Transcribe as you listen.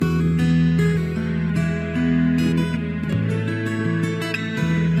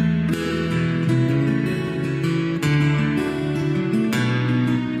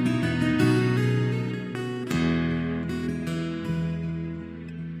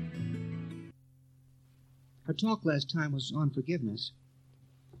Our talk last time was on forgiveness.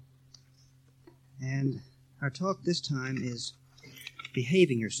 And our talk this time is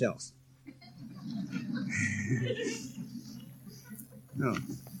behaving yourself. No,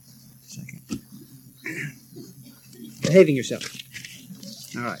 second. Behaving yourself.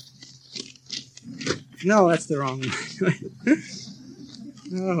 All right. No, that's the wrong one.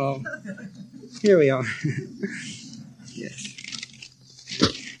 Oh, here we are. Yes.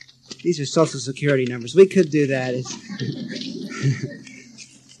 These are Social Security numbers. We could do that.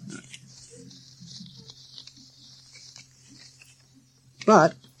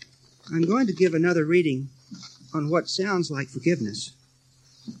 But I'm going to give another reading on what sounds like forgiveness.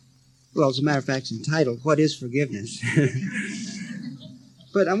 Well, as a matter of fact, it's entitled, What is Forgiveness?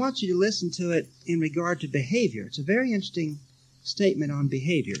 But I want you to listen to it in regard to behavior. It's a very interesting statement on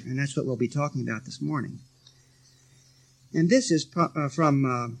behavior, and that's what we'll be talking about this morning. And this is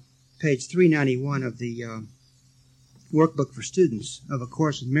from page 391 of the Workbook for Students of A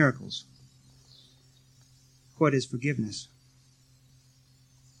Course in Miracles. What is forgiveness?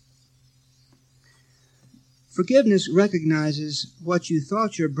 Forgiveness recognizes what you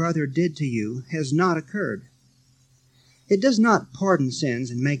thought your brother did to you has not occurred. It does not pardon sins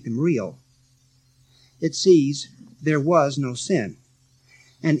and make them real. It sees there was no sin,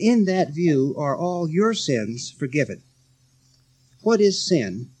 and in that view are all your sins forgiven. What is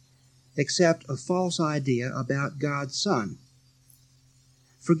sin except a false idea about God's Son?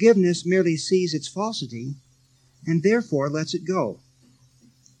 Forgiveness merely sees its falsity and therefore lets it go.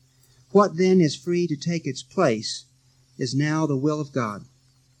 What then is free to take its place is now the will of God.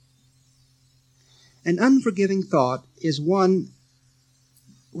 An unforgiving thought is one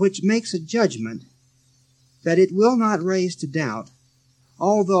which makes a judgment that it will not raise to doubt,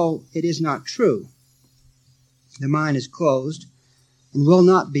 although it is not true. The mind is closed and will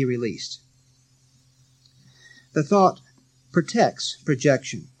not be released. The thought protects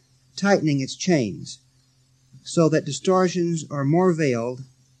projection, tightening its chains, so that distortions are more veiled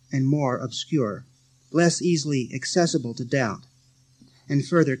and more obscure, less easily accessible to doubt, and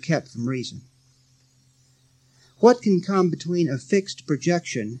further kept from reason. What can come between a fixed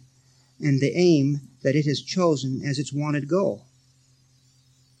projection and the aim that it has chosen as its wanted goal?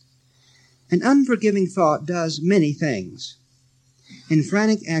 An unforgiving thought does many things. In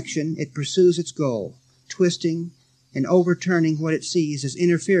frantic action, it pursues its goal, twisting and overturning what it sees as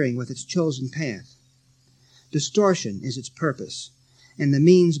interfering with its chosen path. Distortion is its purpose, and the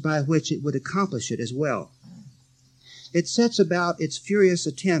means by which it would accomplish it as well. It sets about its furious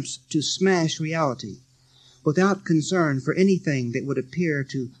attempts to smash reality, without concern for anything that would appear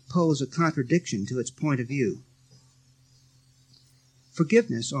to pose a contradiction to its point of view.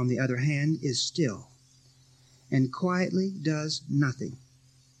 Forgiveness, on the other hand, is still, and quietly does nothing.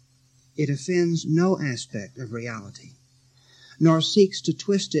 It offends no aspect of reality, nor seeks to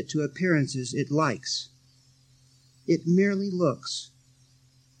twist it to appearances it likes. It merely looks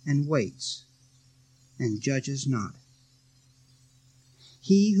and waits and judges not.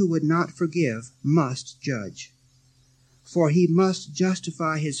 He who would not forgive must judge, for he must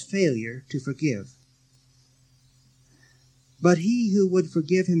justify his failure to forgive. But he who would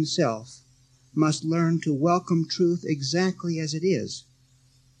forgive himself must learn to welcome truth exactly as it is.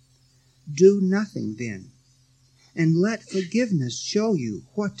 Do nothing, then, and let forgiveness show you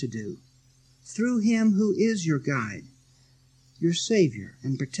what to do, through him who is your guide, your Savior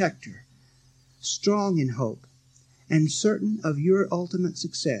and protector, strong in hope, and certain of your ultimate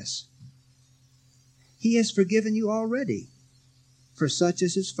success. He has forgiven you already, for such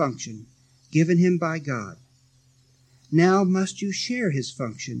is his function, given him by God. Now must you share his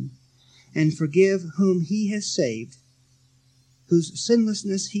function, and forgive whom he has saved, whose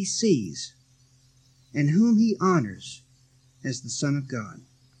sinlessness he sees, and whom he honors as the Son of God.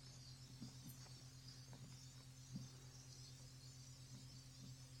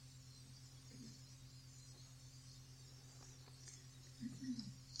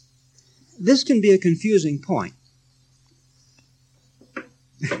 This can be a confusing point.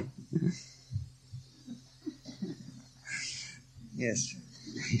 Yes.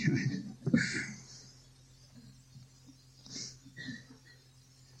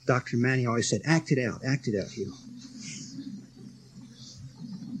 Dr. Manny always said, act it out, Hugh.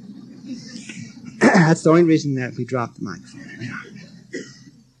 That's the only reason that we dropped the microphone.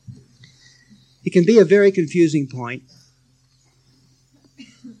 It can be a very confusing point,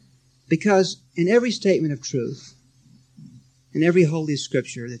 because in every statement of truth, in every Holy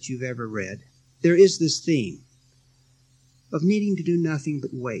Scripture that you've ever read, there is this theme of needing to do nothing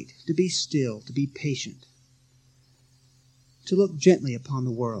but wait, to be still, to be patient, to look gently upon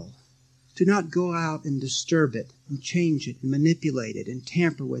the world, to not go out and disturb it and change it and manipulate it and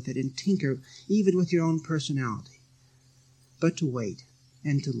tamper with it and tinker even with your own personality, but to wait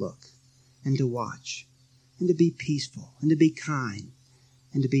and to look and to watch and to be peaceful and to be kind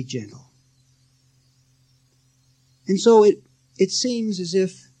and to be gentle. And so it seems as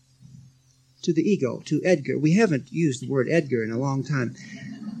if to the ego, to Edgar, we haven't used the word Edgar in a long time.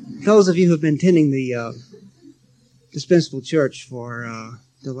 Those of you who have been attending the Dispensable Church for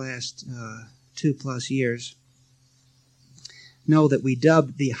the last 2+ years know that we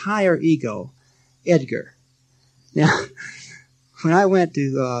dubbed the higher ego Edgar. Now, when I went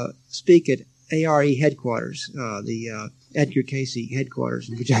to speak at ARE headquarters, the Edgar Casey headquarters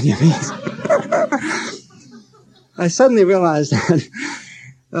in Virginia Beach, I suddenly realized that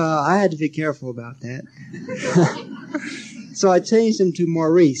I had to be careful about that. So I changed him to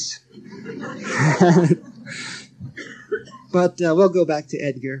Maurice. But we'll go back to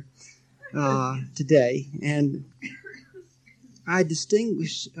Edgar today. And I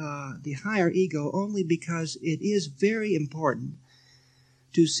distinguish the higher ego only because it is very important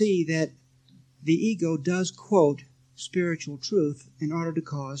to see that the ego does quote spiritual truth in order to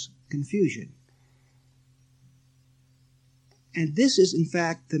cause confusion. And this is, in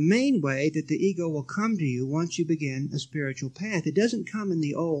fact, the main way that the ego will come to you once you begin a spiritual path. It doesn't come in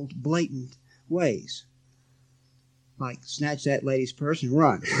the old, blatant ways, like snatch that lady's purse and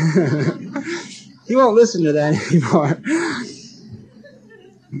run. He won't listen to that anymore.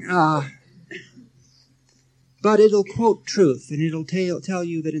 But it'll quote truth, and it'll tell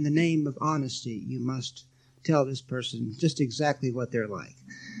you that in the name of honesty, you must tell this person just exactly what they're like.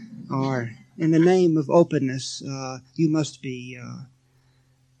 Or in the name of openness, you must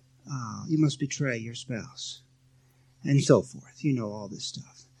betray your spouse, and so forth. You know all this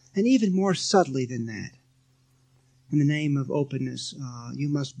stuff. And even more subtly than that, in the name of openness, you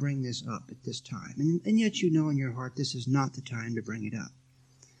must bring this up at this time. And yet you know in your heart this is not the time to bring it up.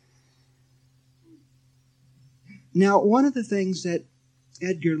 Now, one of the things that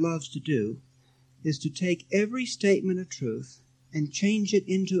Edgar loves to do is to take every statement of truth and change it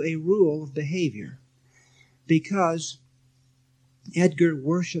into a rule of behavior, because Edgar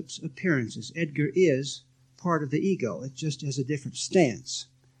worships appearances. Edgar is part of the ego. It just has a different stance.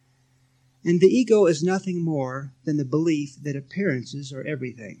 And the ego is nothing more than the belief that appearances are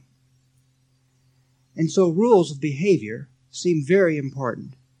everything. And so rules of behavior seem very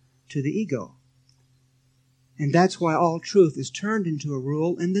important to the ego. And that's why all truth is turned into a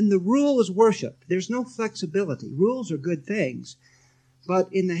rule, and then the rule is worshipped. There's no flexibility. Rules are good things,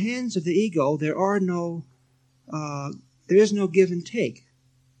 but in the hands of the ego, there is no give and take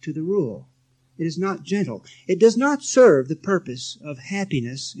to the rule. It is not gentle. It does not serve the purpose of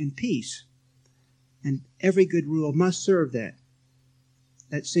happiness and peace. And every good rule must serve that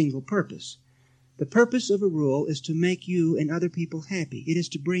single purpose. The purpose of a rule is to make you and other people happy. It is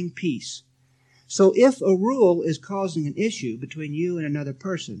to bring peace. So if a rule is causing an issue between you and another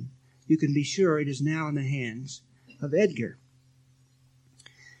person, you can be sure it is now in the hands of Edgar.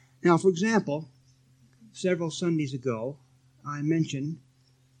 Now, for example, several Sundays ago, I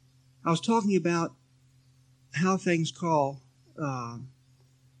was talking about how things call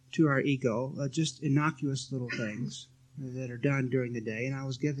to our ego, just innocuous little things that are done during the day, and I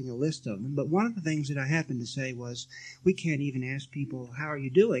was giving a list of them. But one of the things that I happened to say was, we can't even ask people, how are you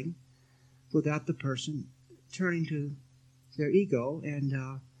doing, without the person turning to their ego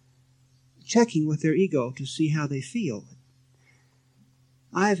and checking with their ego to see how they feel.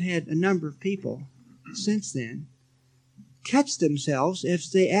 I've had a number of people since then catch themselves if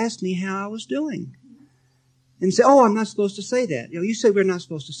they ask me how I was doing and say, oh, I'm not supposed to say that. You said we're not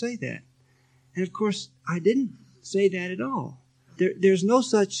supposed to say that. And of course, I didn't say that at all. There's no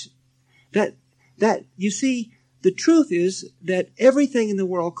such, that you see, the truth is that everything in the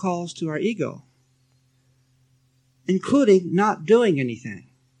world calls to our ego, including not doing anything.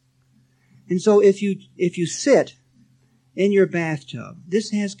 And so if you sit in your bathtub, this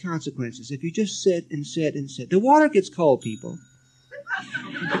has consequences. If you just sit and sit and sit, the water gets cold, people.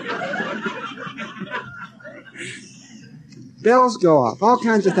 Bells go off. All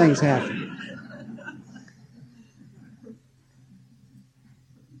kinds of things happen.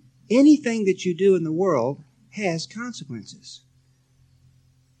 Anything that you do in the world has consequences.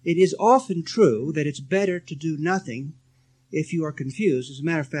 It is often true that it's better to do nothing if you are confused. As a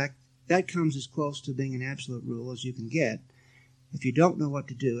matter of fact, that comes as close to being an absolute rule as you can get. If you don't know what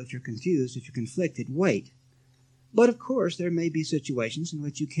to do, if you're confused, if you're conflicted, wait. But of course, there may be situations in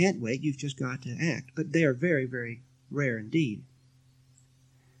which you can't wait, you've just got to act. But they are very, very rare indeed.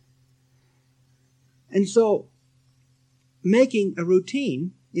 And so, making a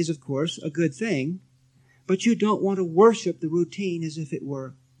routine is, of course, a good thing, but you don't want to worship the routine as if it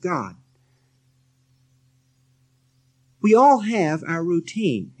were God. We all have our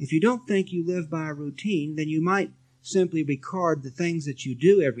routine. If you don't think you live by a routine, then you might simply record the things that you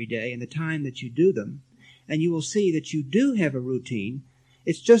do every day and the time that you do them, and you will see that you do have a routine.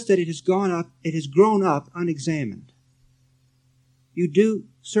 It's just that it has grown up unexamined. You do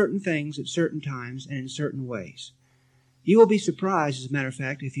certain things at certain times and in certain ways. You will be surprised, as a matter of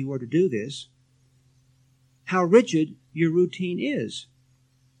fact, if you were to do this, how rigid your routine is.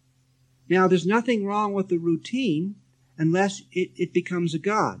 Now, there's nothing wrong with the routine unless it becomes a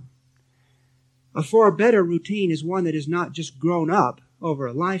god. A far better routine is one that is not just grown up over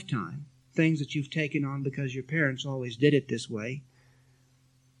a lifetime, things that you've taken on because your parents always did it this way,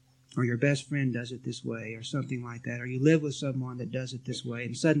 or your best friend does it this way, or something like that, or you live with someone that does it this way,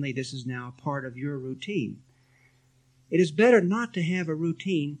 and suddenly this is now a part of your routine. It is better not to have a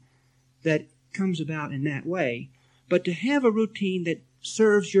routine that comes about in that way, but to have a routine that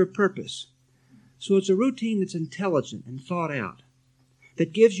serves your purpose. So it's a routine that's intelligent and thought out,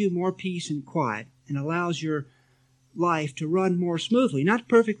 that gives you more peace and quiet and allows your life to run more smoothly. Not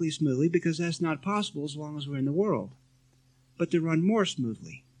perfectly smoothly, because that's not possible as long as we're in the world, but to run more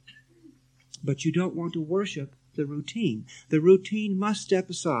smoothly. But you don't want to worship the routine. The routine must step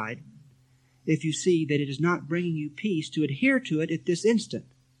aside if you see that it is not bringing you peace, to adhere to it at this instant.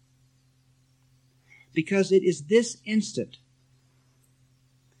 Because it is this instant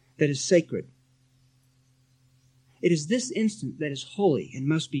that is sacred. It is this instant that is holy and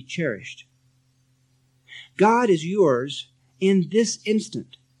must be cherished. God is yours in this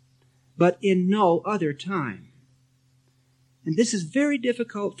instant, but in no other time. And this is very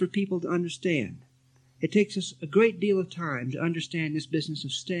difficult for people to understand. It takes us a great deal of time to understand this business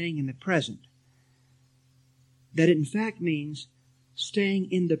of staying in the present. That it in fact means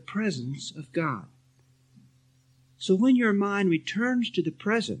staying in the presence of God. So when your mind returns to the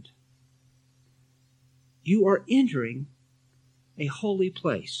present, you are entering a holy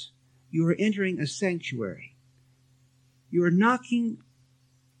place. You are entering a sanctuary. You are knocking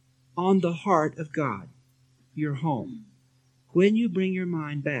on the heart of God, your home, when you bring your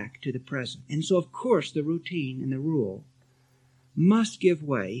mind back to the present. And so, of course, the routine and the rule must give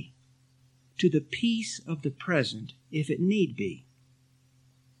way to the peace of the present if it need be.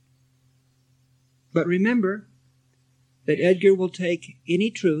 But remember that Edgar will take any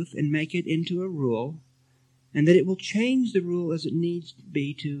truth and make it into a rule, and that it will change the rule as it needs to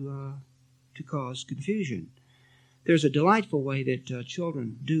be to cause confusion. There's a delightful way that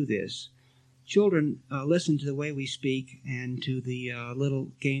children do this. Children listen to the way we speak and to the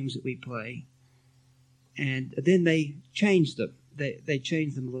little games that we play, and then they change them. They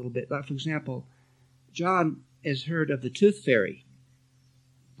change them a little bit. Like, for example, John has heard of the tooth fairy,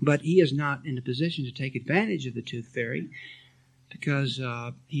 but he is not in a position to take advantage of the tooth fairy because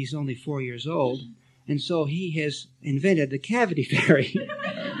he's only 4 years old, and so he has invented the cavity fairy.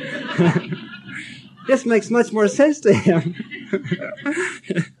 This makes much more sense to him.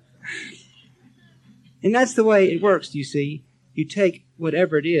 And that's the way it works, you see. You take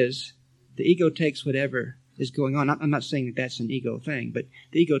whatever it is, the ego takes whatever is going on. I'm not saying that that's an ego thing, but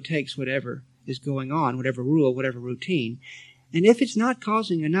the ego takes whatever is going on, whatever rule, whatever routine, and if it's not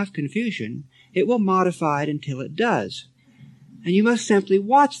causing enough confusion, it will modify it until it does. And you must simply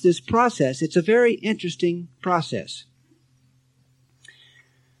watch this process. It's a very interesting process.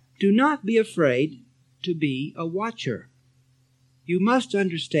 Do not be afraid to be a watcher. You must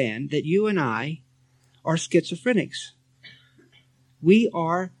understand that you and I are schizophrenics. We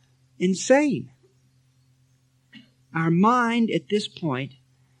are insane. Our mind at this point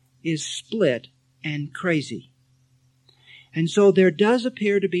is split and crazy. And so there does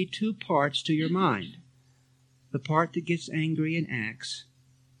appear to be two parts to your mind. The part that gets angry and acts,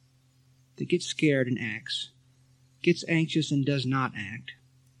 that gets scared and acts, gets anxious and does not act.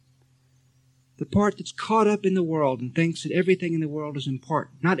 The part that's caught up in the world and thinks that everything in the world is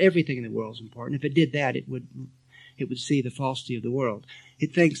important. Not everything in the world is important. If it did that, it would see the falsity of the world.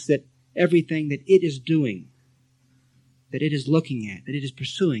 It thinks that everything that it is doing, that it is looking at, that it is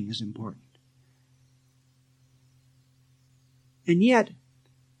pursuing is important. And yet,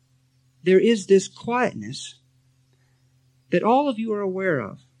 there is this quietness that all of you are aware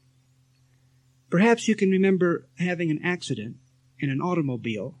of. Perhaps you can remember having an accident in an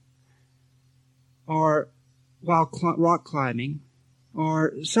automobile, or while rock climbing,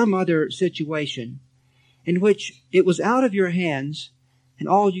 or some other situation in which it was out of your hands and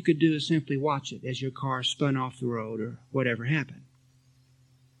all you could do is simply watch it as your car spun off the road or whatever happened.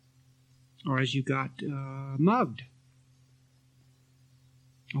 Or as you got mugged.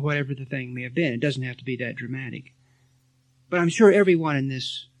 or whatever the thing may have been. It doesn't have to be that dramatic. But I'm sure everyone in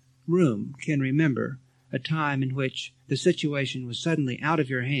this room can remember a time in which the situation was suddenly out of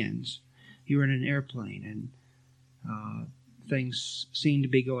your hands. You were in an airplane and things seemed to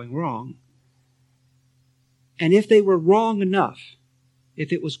be going wrong. And if they were wrong enough,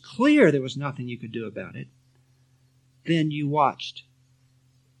 if it was clear there was nothing you could do about it, then you watched.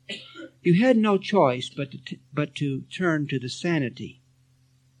 You had no choice but to turn to the sanity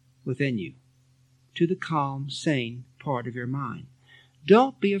within you, to the calm, sane part of your mind.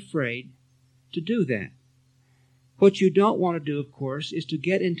 Don't be afraid to do that. What you don't want to do, of course, is to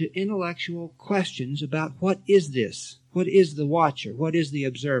get into intellectual questions about what is this? What is the watcher? What is the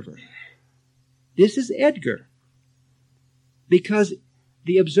observer? This is Edgar. Because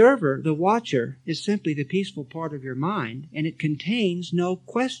the observer, the watcher, is simply the peaceful part of your mind, and it contains no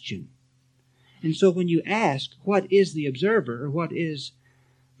question. And so when you ask, what is the observer, or what is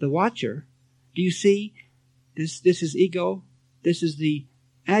the watcher, do you see this is ego? This is the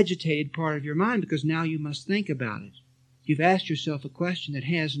agitated part of your mind, because now you must think about it. You've asked yourself a question that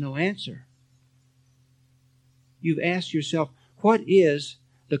has no answer. You've asked yourself, what is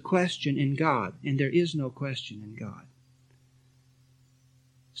the question in God? And there is no question in God.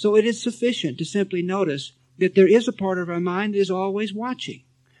 So it is sufficient to simply notice that there is a part of our mind that is always watching,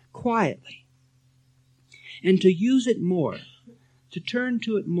 quietly. And to use it more, to turn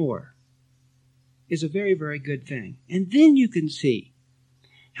to it more, is a very, very good thing. And then you can see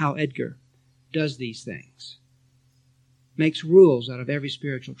how Edgar does these things. Makes rules out of every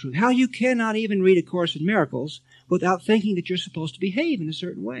spiritual truth. How you cannot even read A Course in Miracles without thinking that you're supposed to behave in a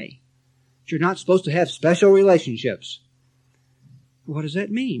certain way. That you're not supposed to have special relationships. What does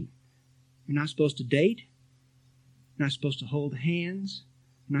that mean? You're not supposed to date. You're not supposed to hold hands.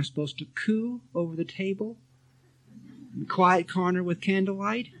 You're not supposed to coo over the table in a quiet corner with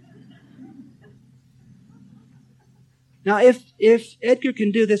candlelight. Now, if Edgar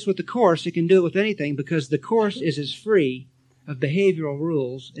can do this with the Course, he can do it with anything, because the Course is as free of behavioral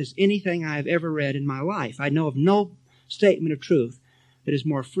rules as anything I have ever read in my life. I know of no statement of truth that is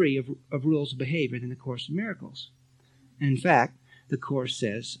more free of rules of behavior than the Course in Miracles. And in fact, the Course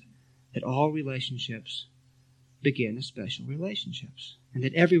says that all relationships begin as special relationships, and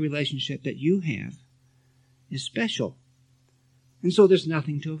that every relationship that you have is special. And so there's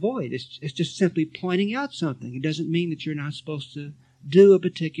nothing to avoid. It's just simply pointing out something. It doesn't mean that you're not supposed to do a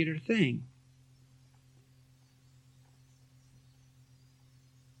particular thing.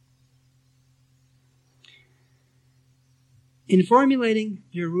 In formulating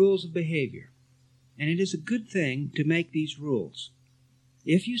your rules of behavior, and it is a good thing to make these rules,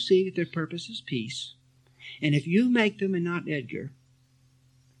 if you see that their purpose is peace, and if you make them and not Edgar,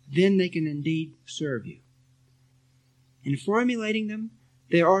 then they can indeed serve you. In formulating them,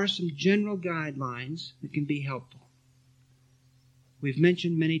 there are some general guidelines that can be helpful. We've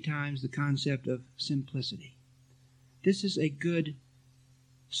mentioned many times the concept of simplicity. This is a good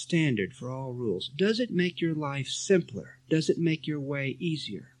standard for all rules. Does it make your life simpler? Does it make your way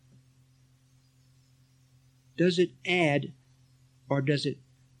easier? Does it add or does it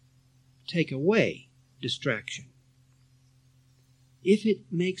take away distraction? If it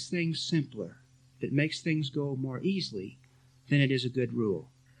makes things simpler, if it makes things go more easily, then it is a good rule.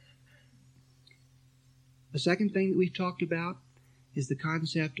 The second thing that we've talked about is the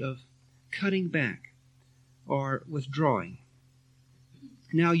concept of cutting back or withdrawing.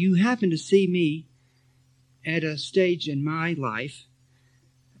 Now, you happen to see me at a stage in my life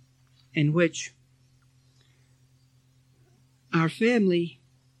in which our family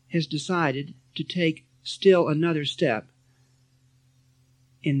has decided to take still another step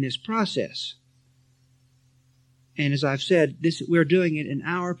in this process. And as I've said, we're doing it in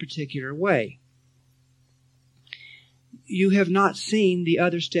our particular way. You have not seen the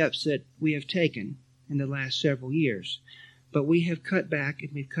other steps that we have taken in the last several years, but we have cut back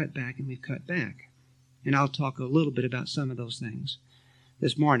and we've cut back and we've cut back. And I'll talk a little bit about some of those things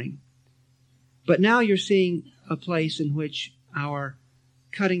this morning. But now you're seeing a place in which our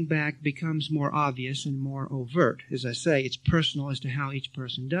cutting back becomes more obvious and more overt. As I say, it's personal as to how each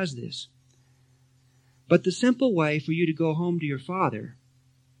person does this. But the simple way for you to go home to your Father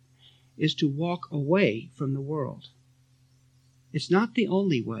is to walk away from the world. It's not the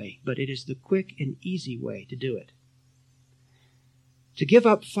only way, but it is the quick and easy way to do it. To give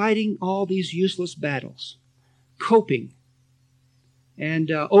up fighting all these useless battles, coping and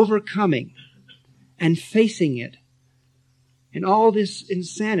overcoming and facing it, and all this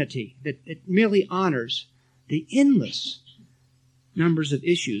insanity that it merely honors the endless numbers of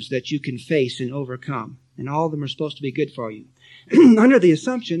issues that you can face and overcome, and all of them are supposed to be good for you. under the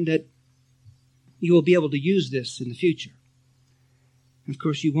assumption that you will be able to use this in the future. Of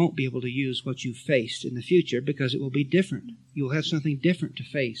course, you won't be able to use what you faced in the future because it will be different. You will have something different to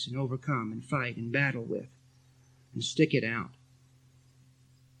face and overcome and fight and battle with and stick it out.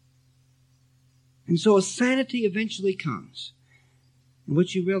 And so a sanity eventually comes in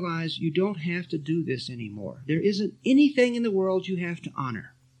which you realize you don't have to do this anymore. There isn't anything in the world you have to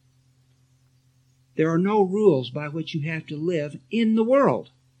honor. There are no rules by which you have to live in the world.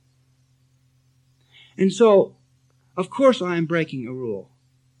 And so, of course, I am breaking a rule.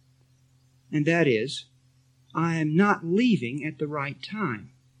 And that is, I am not leaving at the right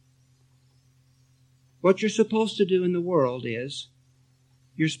time. What you're supposed to do in the world is,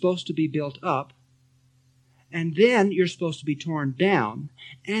 you're supposed to be built up, and then you're supposed to be torn down,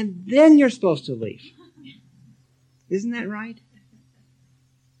 and then you're supposed to leave. Isn't that right?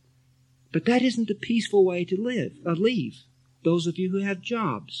 But that isn't the peaceful way to leave. Those of you who have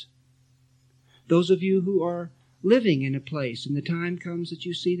jobs, those of you who are living in a place, and the time comes that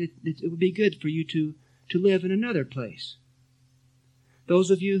you see that it would be good for you to live in another place.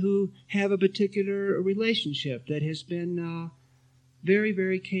 Those of you who have a particular relationship that has been very,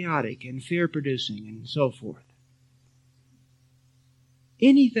 very chaotic and fear-producing and so forth.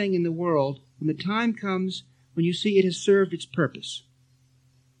 Anything in the world, when the time comes when you see it has served its purpose,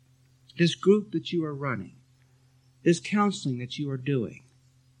 this group that you are running, this counseling that you are doing,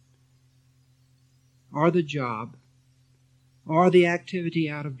 or the job, or the activity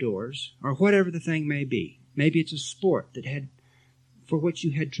out of doors, or whatever the thing may be. Maybe it's a sport for which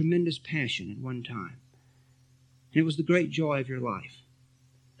you had tremendous passion at one time. And it was the great joy of your life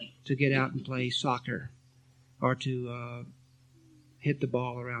to get out and play soccer, or to hit the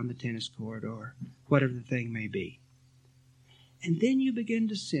ball around the tennis court, or whatever the thing may be. And then you begin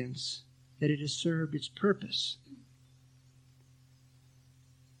to sense that it has served its purpose.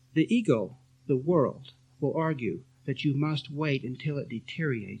 The ego, the world, will argue that you must wait until it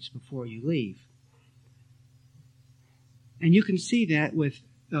deteriorates before you leave. And you can see that with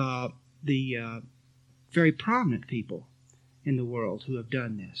the very prominent people in the world who have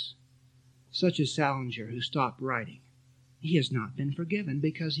done this, such as Salinger, who stopped writing. He has not been forgiven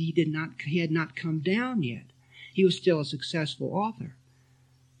because he had not come down yet. He was still a successful author.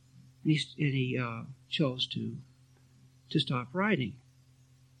 And he chose to stop writing.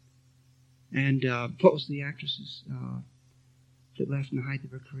 And what was the actress's that left in the height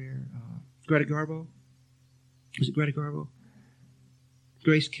of her career? Greta Garbo? Was it Greta Garbo?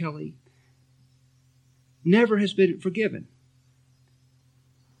 Grace Kelly. Never has been forgiven.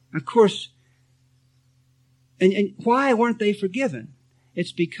 Of course, and why weren't they forgiven?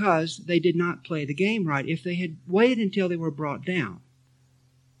 It's because they did not play the game right. If they had waited until they were brought down,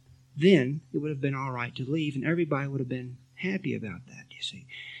 then it would have been all right to leave, and everybody would have been happy about that, you see.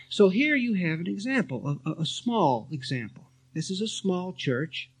 So here you have an example, a small example. This is a small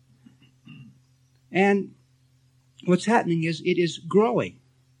church, and what's happening is it is growing.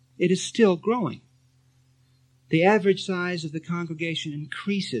 It is still growing. The average size of the congregation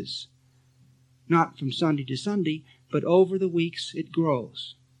increases, not from Sunday to Sunday, but over the weeks it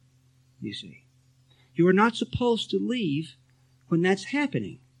grows, you see. You are not supposed to leave when that's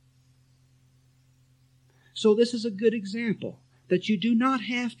happening. So this is a good example that you do not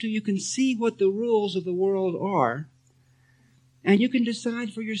have to. You can see what the rules of the world are, and you can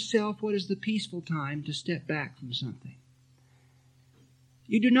decide for yourself what is the peaceful time to step back from something.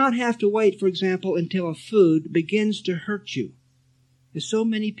 You do not have to wait, for example, until a food begins to hurt you, as so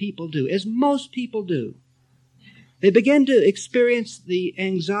many people do, as most people do. They begin to experience the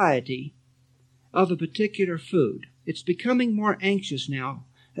anxiety of a particular food. It's becoming more anxious now,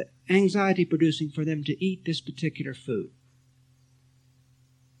 anxiety producing for them to eat this particular food.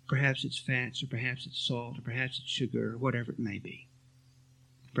 Perhaps it's fats, or perhaps it's salt, or perhaps it's sugar, or whatever it may be.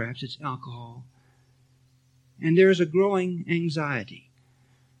 Perhaps it's alcohol. And there is a growing anxiety.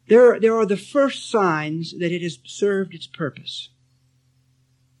 There are the first signs that it has served its purpose.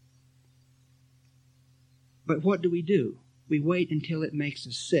 But what do? We wait until it makes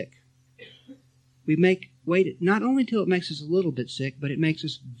us sick. We wait not only until it makes us a little bit sick, but it makes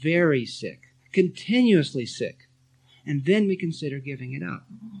us very sick, continuously sick. And then we consider giving it up.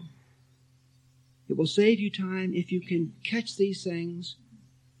 It will save you time if you can catch these things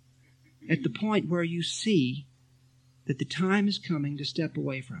at the point where you see that the time is coming to step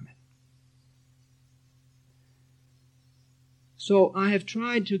away from it. So I have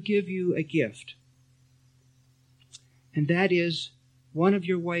tried to give you a gift, and that is one of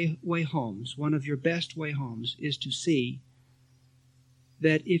your way homes, one of your best way homes, is to see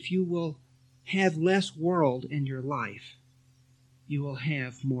that if you will have less world in your life, you will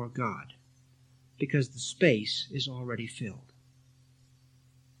have more God, because the space is already filled.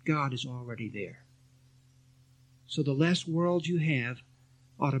 God is already there. So the less world you have,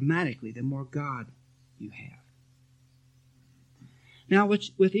 automatically, the more God you have. Now,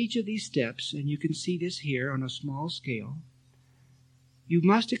 with each of these steps, and you can see this here on a small scale, you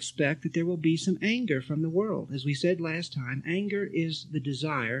must expect that there will be some anger from the world. As we said last time, anger is the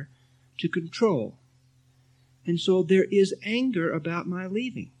desire to control. And so there is anger about my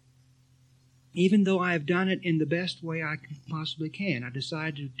leaving. Even though I have done it in the best way I possibly can. I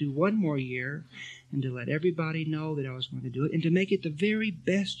decided to do one more year and to let everybody know that I was going to do it and to make it the very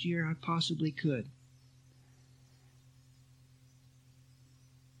best year I possibly could.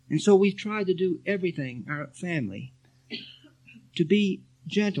 And so we've tried to do everything, our family, to be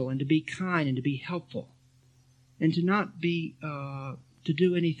gentle and to be kind and to be helpful and to not be, to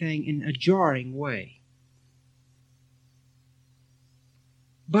do anything in a jarring way.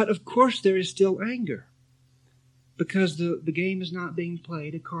 But of course there is still anger because the game is not being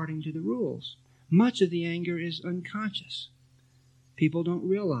played according to the rules. Much of the anger is unconscious. People don't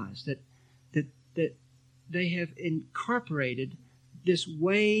realize that they have incorporated this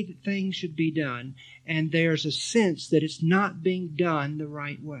way that things should be done, and there's a sense that it's not being done the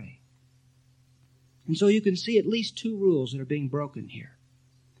right way. And so you can see at least two rules that are being broken here.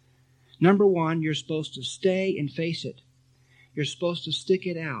 Number one, you're supposed to stay and face it. You're supposed to stick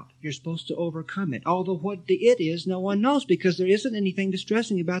it out. You're supposed to overcome it. Although what the it is, no one knows because there isn't anything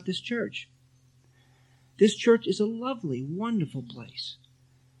distressing about this church. This church is a lovely, wonderful place.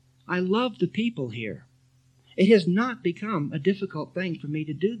 I love the people here. It has not become a difficult thing for me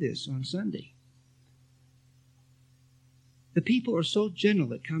to do this on Sunday. The people are so gentle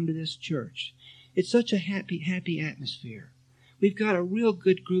that come to this church. It's such a happy atmosphere. We've got a real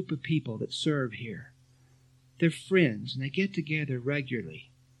good group of people that serve here. They're friends, and they get together regularly,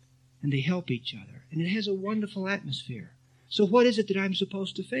 and they help each other, and it has a wonderful atmosphere. So what is it that I'm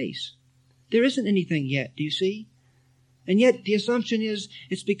supposed to face? There isn't anything yet, do you see? And yet the assumption is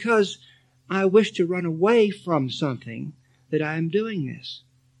it's because I wish to run away from something that I am doing this.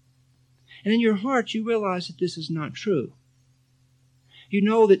 And in your heart you realize that this is not true. You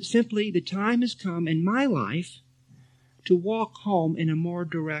know that simply the time has come in my life to walk home in a more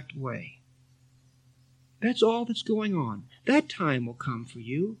direct way. That's all that's going on. That time will come for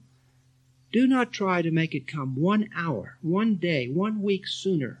you. Do not try to make it come 1 hour, 1 day, 1 week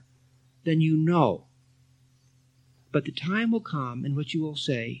sooner than you know. But the time will come in which you will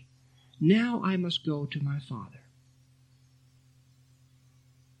say, now I must go to my Father.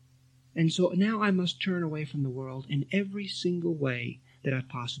 And so now I must turn away from the world in every single way that I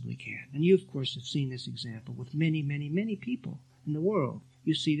possibly can. And you, of course, have seen this example with many, many, many people in the world.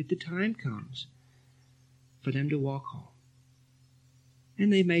 You see that the time comes for them to walk home.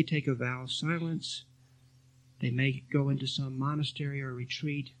 And they may take a vow of silence. They may go into some monastery or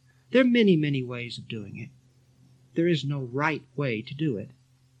retreat. There are many, many ways of doing it. There is no right way to do it.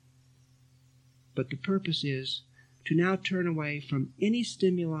 But the purpose is to now turn away from any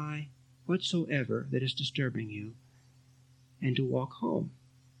stimuli whatsoever that is disturbing you and to walk home.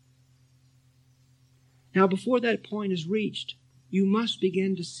 Now, before that point is reached, you must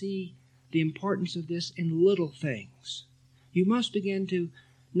begin to see the importance of this in little things. You must begin to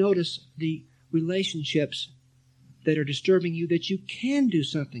notice the relationships that are disturbing you that you can do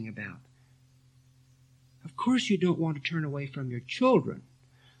something about. Of course, you don't want to turn away from your children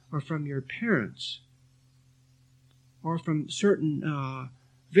or from your parents or from certain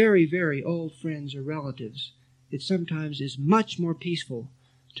very, very old friends or relatives. It sometimes is much more peaceful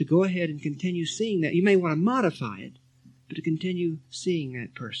to go ahead and continue seeing that. You may want to modify it, but to continue seeing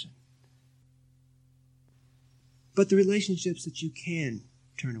that person. But the relationships that you can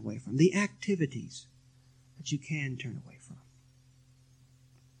turn away from, the activities that you can turn away from.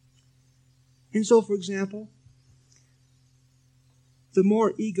 And so, for example, the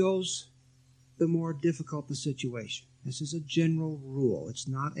more egos, the more difficult the situation. This is a general rule. It's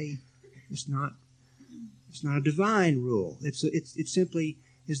not a divine rule. It simply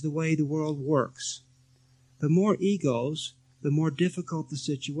is the way the world works. The more egos, the more difficult the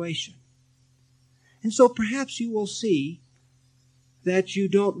situation. And so perhaps you will see that you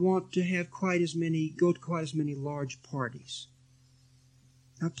don't want to have go to quite as many large parties.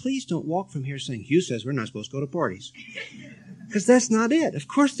 Now, please don't walk from here saying, Hugh says we're not supposed to go to parties. Because that's not it. Of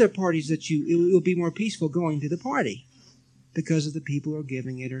course there are parties that it will be more peaceful going to the party because of the people who are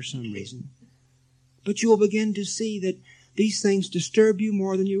giving it or some reason. But you will begin to see that these things disturb you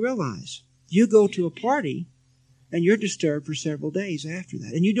more than you realize. You go to a party and you're disturbed for several days after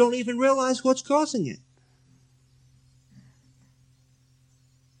that. And you don't even realize what's causing it.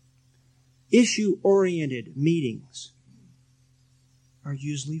 issue-oriented meetings are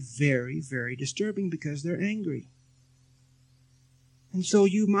usually very, very disturbing because they're angry. And so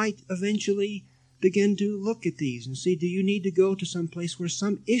you might eventually begin to look at these and see, do you need to go to some place where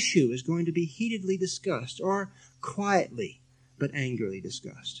some issue is going to be heatedly discussed or quietly but angrily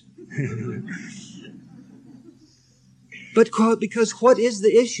discussed? Because what is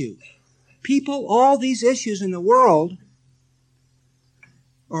the issue? People, all these issues in the world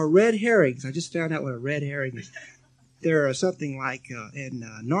are red herrings. I just found out what a red herring is. There are something like, in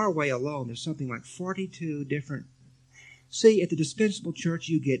Norway alone, there's something like 42 different. See, at the Dispensable Church,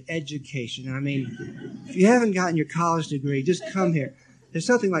 you get education. I mean, if you haven't gotten your college degree, just come here. There's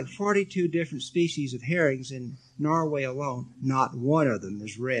something like 42 different species of herrings in Norway alone. Not one of them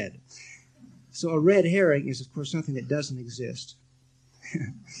is red. So a red herring is, of course, something that doesn't exist.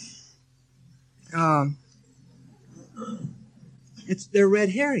 They're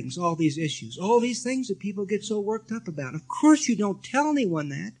red herrings, all these issues, all these things that people get so worked up about. Of course you don't tell anyone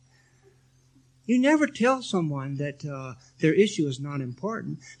that. You never tell someone that their issue is not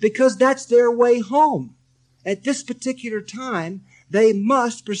important because that's their way home. At this particular time, they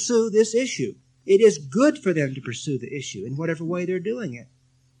must pursue this issue. It is good for them to pursue the issue in whatever way they're doing it.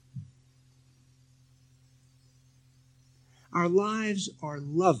 Our lives are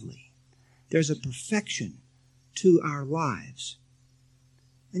lovely. There's a perfection to our lives.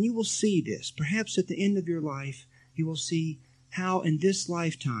 And you will see this. Perhaps at the end of your life, you will see how in this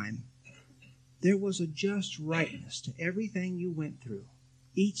lifetime there was a just rightness to everything you went through.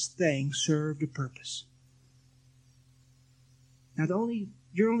 Each thing served a purpose. Now,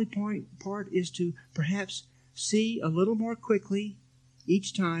 your only part is to perhaps see a little more quickly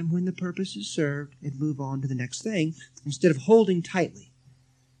each time when the purpose is served and move on to the next thing instead of holding tightly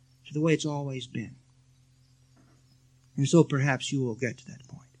to the way it's always been. And so perhaps you will get to that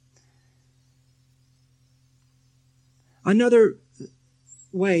point. Another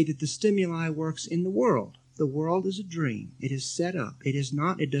way that the stimuli works in the world. The world is a dream. It is set up. It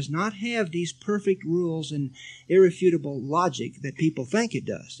does not have these perfect rules and irrefutable logic that people think it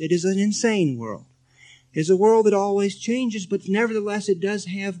does. It is an insane world. It is a world that always changes, but nevertheless it does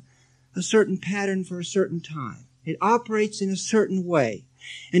have a certain pattern for a certain time. It operates in a certain way.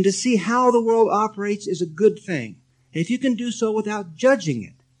 And to see how the world operates is a good thing. If you can do so without judging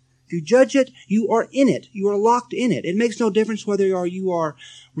it. If you judge it, you are in it. You are locked in it. It makes no difference whether you are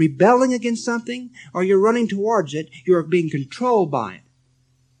rebelling against something or you're running towards it. You are being controlled by it.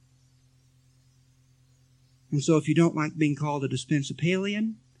 And so if you don't like being called a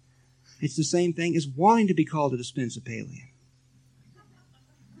Dispensapalian, it's the same thing as wanting to be called a Dispensapalian.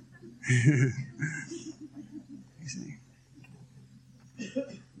 You see?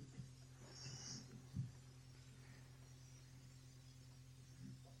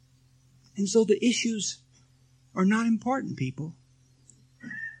 And so the issues are not important, people.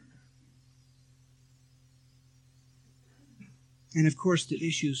 And of course the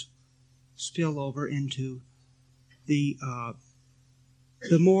issues spill over into the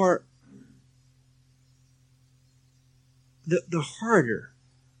harder,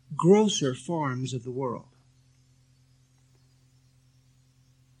 grosser forms of the world.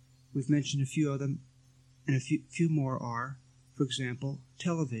 We've mentioned a few of them, and a few more are, for example,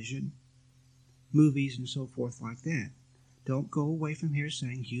 television, movies, and so forth like that. Don't go away from here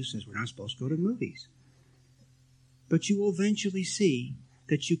saying Hugh says we're not supposed to go to movies. But you will eventually see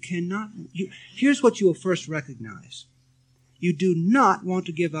that you cannot... Here's what you will first recognize. You do not want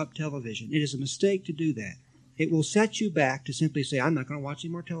to give up television. It is a mistake to do that. It will set you back to simply say, I'm not going to watch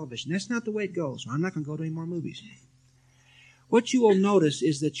any more television. That's not the way it goes. Or I'm not going to go to any more movies. What you will notice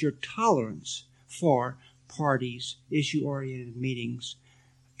is that your tolerance for parties, issue-oriented meetings,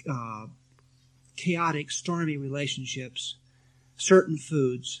 chaotic, stormy relationships, certain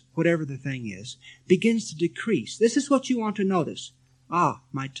foods, whatever the thing is, begins to decrease. This is what you want to notice.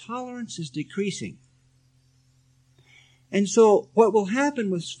 My tolerance is decreasing. And so what will happen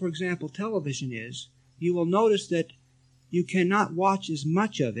with, for example, television is you will notice that you cannot watch as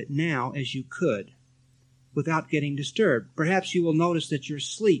much of it now as you could without getting disturbed. Perhaps you will notice that your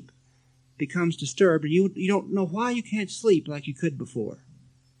sleep becomes disturbed and you don't know why you can't sleep like you could before.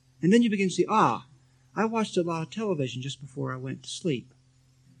 And then you begin to see, I watched a lot of television just before I went to sleep.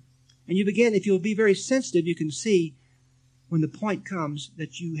 And you begin, if you'll be very sensitive, you can see when the point comes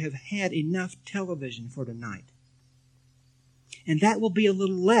that you have had enough television for tonight. And that will be a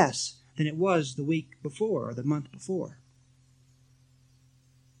little less than it was the week before or the month before.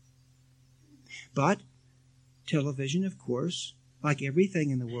 But television, of course, like everything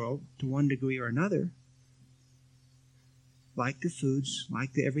in the world, to one degree or another, like the foods,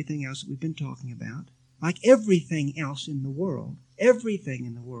 like everything else that we've been talking about, like everything else in the world. Everything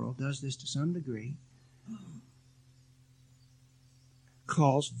in the world does this to some degree.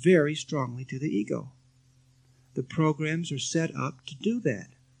 Calls very strongly to the ego. The programs are set up to do that,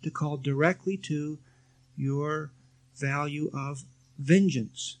 to call directly to your value of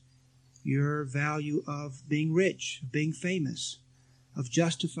vengeance, your value of being rich, of being famous, of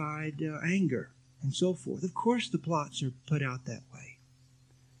justified anger, and so forth. Of course the plots are put out that way.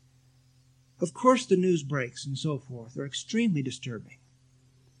 Of course the news breaks and so forth are extremely disturbing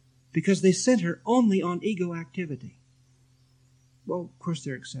because they center only on ego activity. Well, of course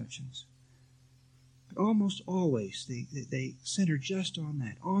there are exceptions. But almost always they center just on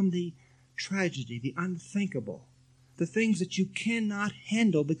that, on the tragedy, the unthinkable, the things that you cannot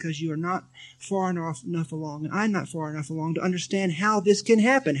handle because you are not far enough along, and I'm not far enough along to understand how this can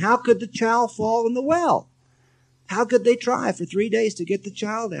happen. How could the child fall in the well? How could they try for 3 days to get the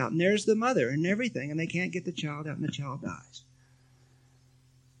child out? And there's the mother and everything, and they can't get the child out, and the child dies.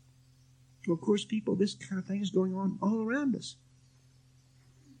 Well, of course, people, this kind of thing is going on all around us.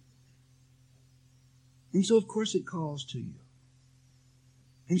 And so, of course, it calls to you.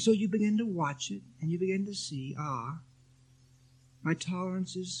 And so you begin to watch it, and you begin to see, my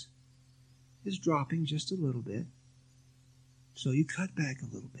tolerance is dropping just a little bit. So you cut back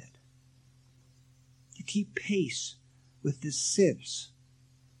a little bit. You keep pace with this sense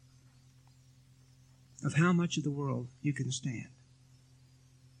of how much of the world you can stand.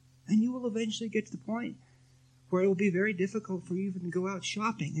 And you will eventually get to the point where it will be very difficult for you even to go out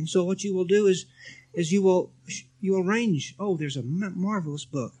shopping. And so what you will do is you will arrange. Oh, there's a marvelous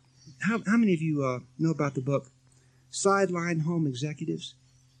book. How many of you know about the book Sideline Home Executives?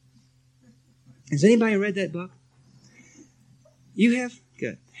 Has anybody read that book? You have?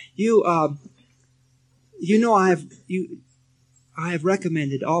 Good. I have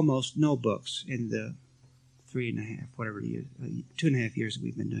recommended almost no books in the 2.5 years that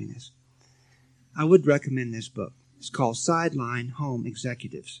we've been doing this. I would recommend this book. It's called Sideline Home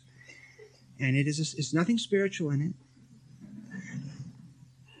Executives. And it's nothing spiritual in it.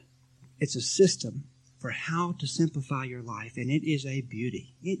 It's a system for how to simplify your life, and it is a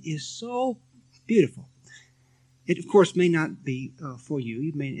beauty. It is so beautiful. It, of course, may not be for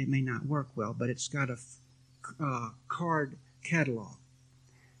you. It may not work well, but it's got a card catalog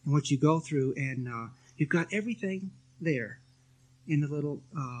in which you go through, and you've got everything there in the little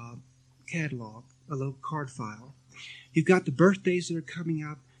catalog, a little card file. You've got the birthdays that are coming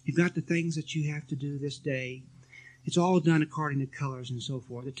up. You've got the things that you have to do this day. It's all done according to colors and so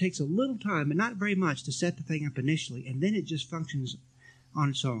forth. It takes a little time, but not very much, to set the thing up initially, and then it just functions on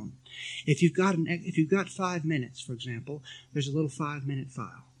its own. If you've got 5 minutes, for example, there's a little 5-minute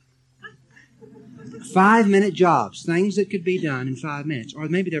file. 5-minute jobs, things that could be done in 5 minutes, or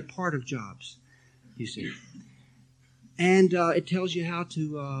maybe they're part of jobs, you see. And it tells you how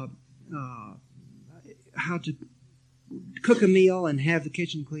to cook a meal and have the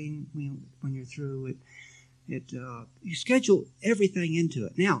kitchen clean when you're through. You schedule everything into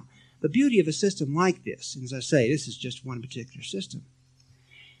it. Now, the beauty of a system like this, and as I say, this is just one particular system,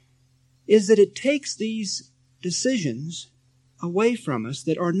 is that it takes these decisions away from us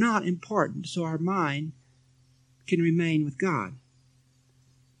that are not important, so our mind can remain with God.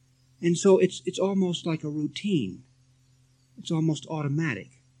 And so it's almost like a routine. It's almost automatic.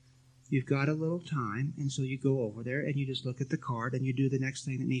 You've got a little time, and so you go over there and you just look at the card and you do the next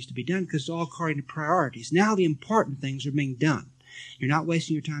thing that needs to be done, because it's all according to priorities. Now the important things are being done. You're not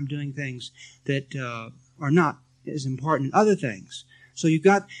wasting your time doing things that are not as important as other things. So you've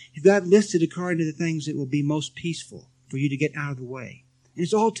got listed according to the things that will be most peaceful for you to get out of the way. And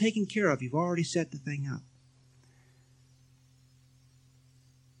it's all taken care of. You've already set the thing up.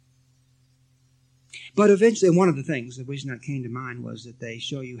 But eventually, one of the things, the reason that came to mind was that they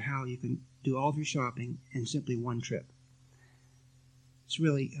show you how you can do all of your shopping in simply one trip. It's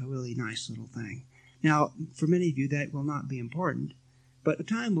really a really nice little thing. Now, for many of you, that will not be important, but a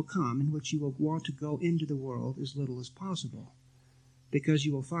time will come in which you will want to go into the world as little as possible, because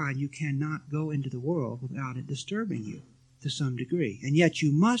you will find you cannot go into the world without it disturbing you to some degree. And yet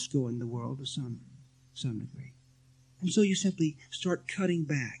you must go in the world to some degree. And so you simply start cutting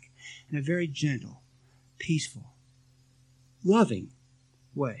back in a very gentle, peaceful, loving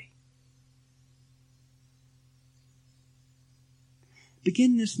way.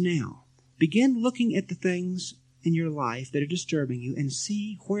 Begin this now. Begin looking at the things in your life that are disturbing you and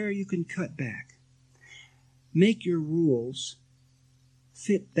see where you can cut back. Make your rules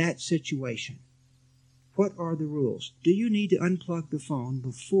fit that situation. What are the rules? Do you need to unplug the phone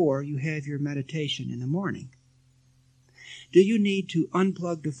before you have your meditation in the morning? Do you need to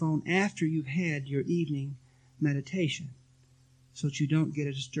unplug the phone after you've had your evening meditation so that you don't get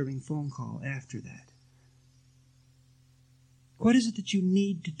a disturbing phone call after that? What is it that you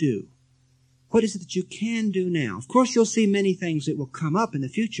need to do? What is it that you can do now? Of course, you'll see many things that will come up in the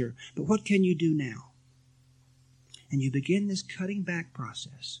future, but what can you do now? And you begin this cutting back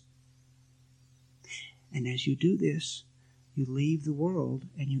process. And as you do this, you leave the world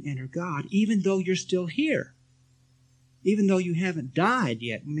and you enter God, even though you're still here. Even though you haven't died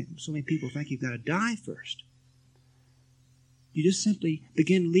yet. So many people think you've got to die first. You just simply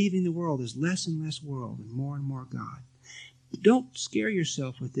begin leaving the world as less and less world and more God. Don't scare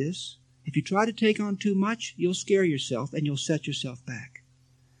yourself with this. If you try to take on too much, you'll scare yourself and you'll set yourself back.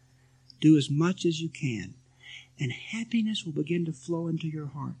 Do as much as you can, and happiness will begin to flow into your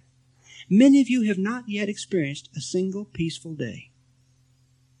heart. Many of you have not yet experienced a single peaceful day.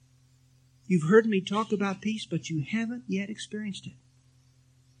 You've heard me talk about peace, but you haven't yet experienced it.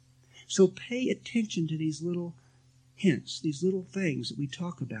 So pay attention to these little hints, these little things that we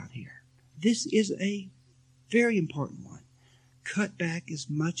talk about here. This is a very important one. Cut back as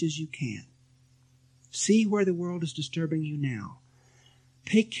much as you can. See where the world is disturbing you now.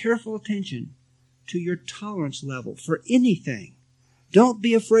 Pay careful attention to your tolerance level for anything. Don't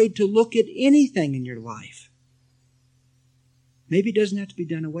be afraid to look at anything in your life. Maybe it doesn't have to be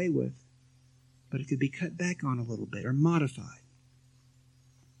done away with, but it could be cut back on a little bit or modified.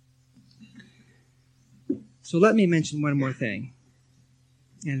 So let me mention one more thing.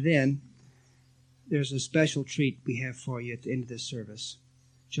 And then there's a special treat we have for you at the end of this service.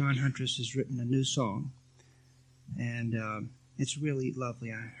 John Huntress has written a new song, and it's really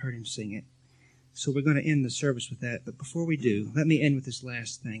lovely. I heard him sing it. So we're going to end the service with that. But before we do, let me end with this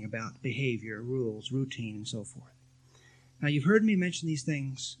last thing about behavior, rules, routine, and so forth. Now, you've heard me mention these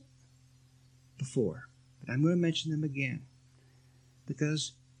things before, but I'm going to mention them again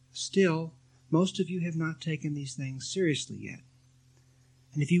because still, most of you have not taken these things seriously yet.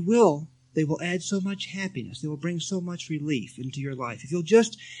 And if you will, they will add so much happiness. They will bring so much relief into your life. If you'll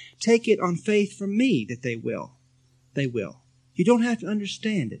just take it on faith from me that they will. They will. You don't have to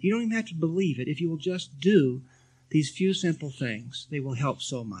understand it. You don't even have to believe it. If you will just do these few simple things, they will help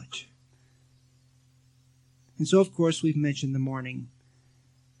so much. And so, of course, we've mentioned the morning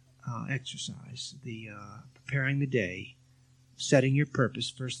exercise, the preparing the day, setting your purpose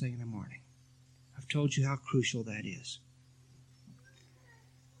first thing in the morning. I've told you how crucial that is.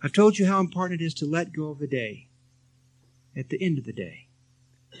 I've told you how important it is to let go of the day at the end of the day,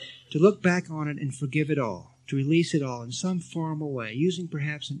 to look back on it and forgive it all, to release it all in some formal way, using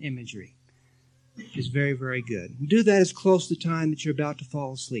perhaps an imagery, is very, very good. And do that as close to the time that you're about to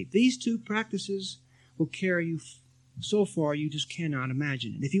fall asleep. These two practices will carry you so far you just cannot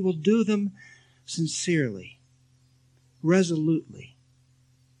imagine it. If you will do them sincerely, resolutely,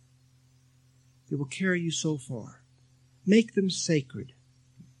 it will carry you so far. Make them sacred.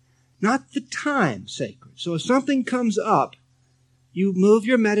 Not the time sacred. So if something comes up, you move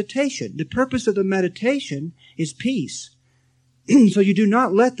your meditation. The purpose of the meditation is peace. So you do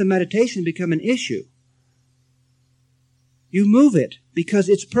not let the meditation become an issue. You move it because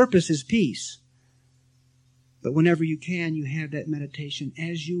its purpose is peace. But whenever you can, you have that meditation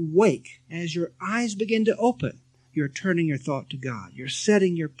as you wake, as your eyes begin to open. You're turning your thought to God. You're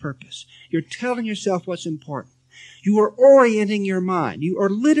setting your purpose. You're telling yourself what's important. You are orienting your mind. You are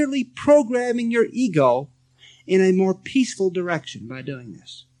literally programming your ego in a more peaceful direction by doing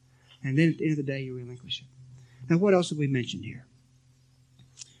this. And then at the end of the day, you relinquish it. Now, what else have we mentioned here?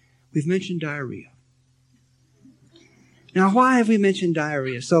 We've mentioned diarrhea. Now, why have we mentioned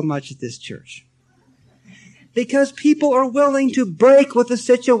diarrhea so much at this church? Because people are willing to break with the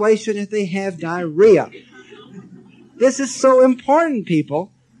situation if they have diarrhea. This is so important,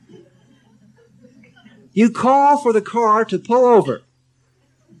 people. You call for the car to pull over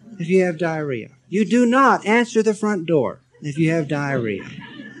if you have diarrhea. You do not answer the front door if you have diarrhea.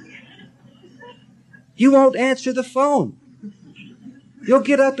 You won't answer the phone. You'll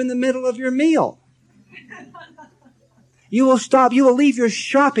get up in the middle of your meal. You will stop. You will leave your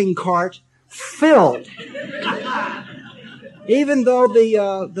shopping cart filled. Even though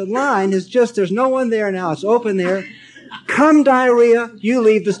the line is just, there's no one there now, it's open there. Come diarrhea, you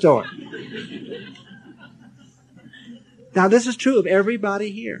leave the store. Now, this is true of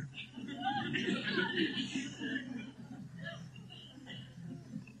everybody here.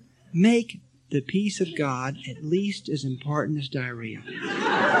 Make the peace of God at least as important as diarrhea.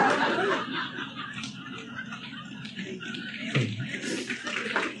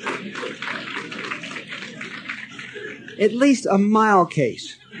 At least a mild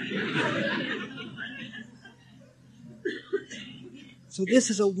case. So this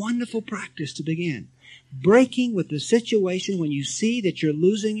is a wonderful practice to begin. Breaking with the situation when you see that you're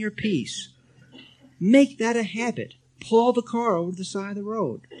losing your peace. Make that a habit. Pull the car over to the side of the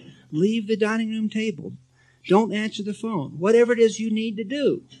road. Leave the dining room table. Don't answer the phone. Whatever it is you need to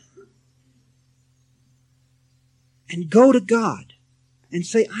do. And go to God and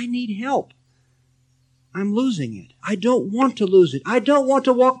say, I need help. I'm losing it. I don't want to lose it. I don't want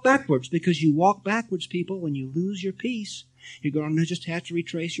to walk backwards, because you walk backwards, people, when you lose your peace. You're going to just have to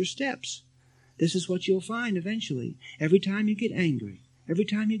retrace your steps. This is what you'll find eventually. Every time you get angry, every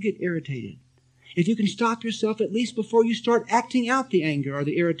time you get irritated, if you can stop yourself at least before you start acting out the anger or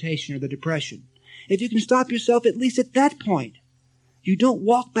the irritation or the depression, if you can stop yourself at least at that point, you don't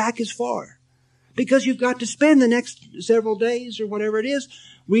walk back as far. Because you've got to spend the next several days or whatever it is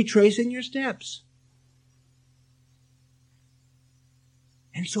retracing your steps.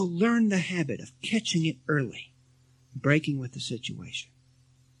 And so learn the habit of catching it early, breaking with the situation.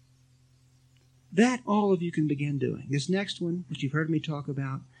 That all of you can begin doing. This next one, which you've heard me talk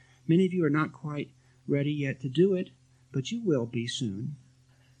about, many of you are not quite ready yet to do it, but you will be soon.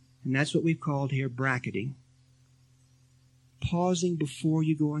 And that's what we've called here bracketing. Pausing before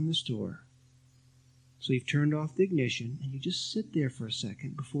you go in the store. So you've turned off the ignition, and you just sit there for a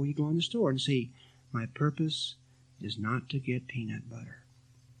second before you go in the store and see, my purpose is not to get peanut butter.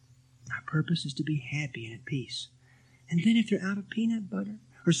 My purpose is to be happy and at peace. And then if you're out of peanut butter,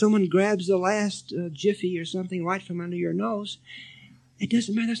 or someone grabs the last Jiffy or something right from under your nose, it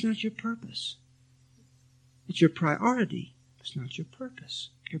doesn't matter. That's not your purpose. It's your priority. It's not your purpose.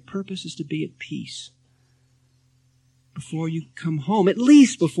 Your purpose is to be at peace before you come home, at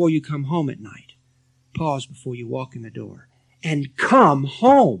least before you come home at night. Pause before you walk in the door and come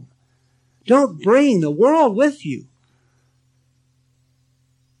home. Don't bring the world with you.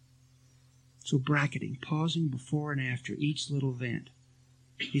 So bracketing, pausing before and after each little vent.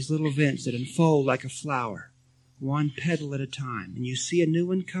 These little vents that unfold like a flower, one petal at a time. And you see a new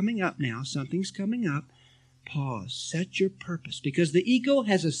one coming up now. Something's coming up. Pause. Set your purpose. Because the ego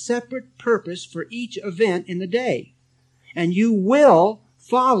has a separate purpose for each event in the day. And you will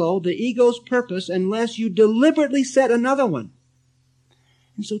follow the ego's purpose unless you deliberately set another one.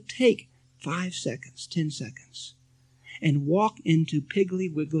 And so take 5 seconds, 10 seconds, and walk into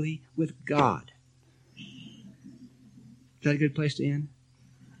Piggly Wiggly with God. Is that a good place to end?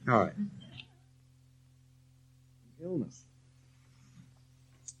 All right. Illness.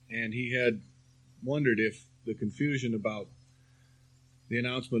 And he had wondered if the confusion about the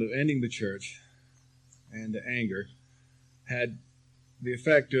announcement of ending the church and the anger had the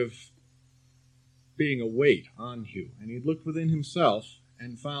effect of being a weight on Hugh. And he looked within himself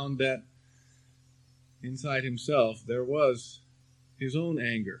and found that inside himself there was his own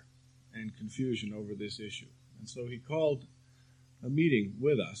anger and confusion over this issue. And so he called a meeting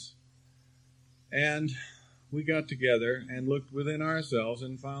with us, and we got together and looked within ourselves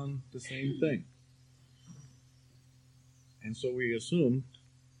and found the same thing. And so we assumed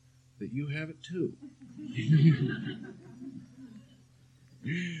that you have it too.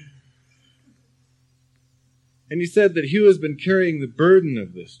 And he said that Hugh has been carrying the burden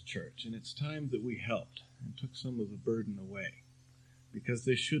of this church, and it's time that we helped and took some of the burden away, because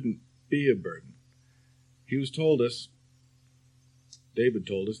this shouldn't be a burden. David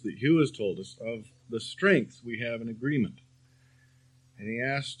told us that Hugh has told us of the strength we have in agreement. And he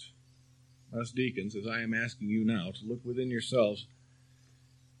asked us deacons, as I am asking you now, to look within yourselves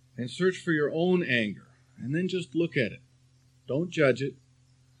and search for your own anger, and then just look at it. Don't judge it.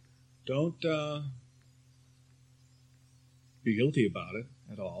 Don't be guilty about it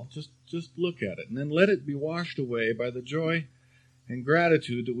at all. Just look at it, and then let it be washed away by the joy and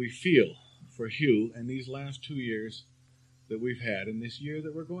gratitude that we feel for Hugh and these last 2 years that we've had and this year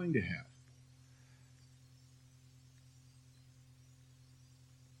that we're going to have.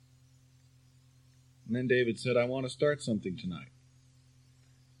 And then David said, I want to start something tonight.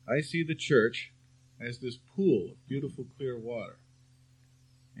 I see the church as this pool of beautiful, clear water.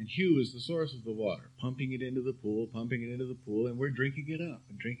 And Hugh is the source of the water, pumping it into the pool, and we're drinking it up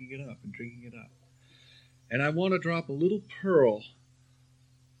and drinking it up and drinking it up. And I want to drop a little pearl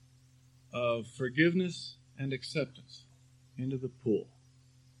of forgiveness and acceptance into the pool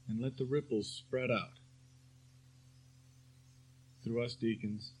and let the ripples spread out through us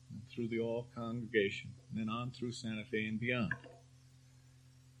deacons and through the all congregation and then on through Santa Fe and beyond.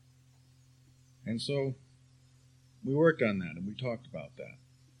 And so we worked on that and we talked about that.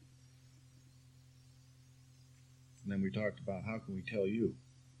 And then we talked about how can we tell you.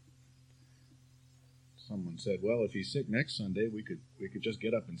 Someone said, well, if he's sick next Sunday, we could just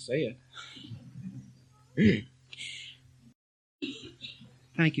get up and say it.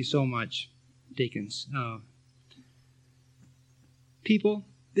 Thank you so much, deacons. People,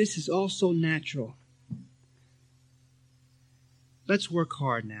 this is also natural. Let's work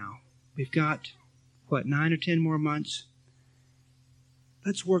hard now. We've got, 9 or 10 more months?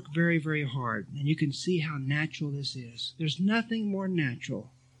 Let's work very, very hard. And you can see how natural this is. There's nothing more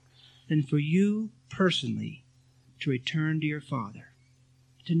natural than for you personally to return to your Father,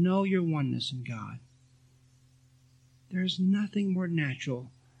 to know your oneness in God. There's nothing more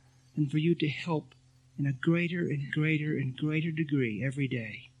natural than for you to help in a greater and greater and greater degree every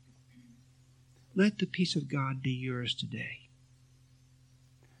day. Let the peace of God be yours today.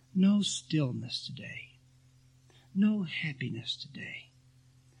 No stillness today. No happiness today.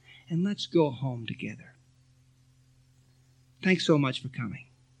 And let's go home together. Thanks so much for coming.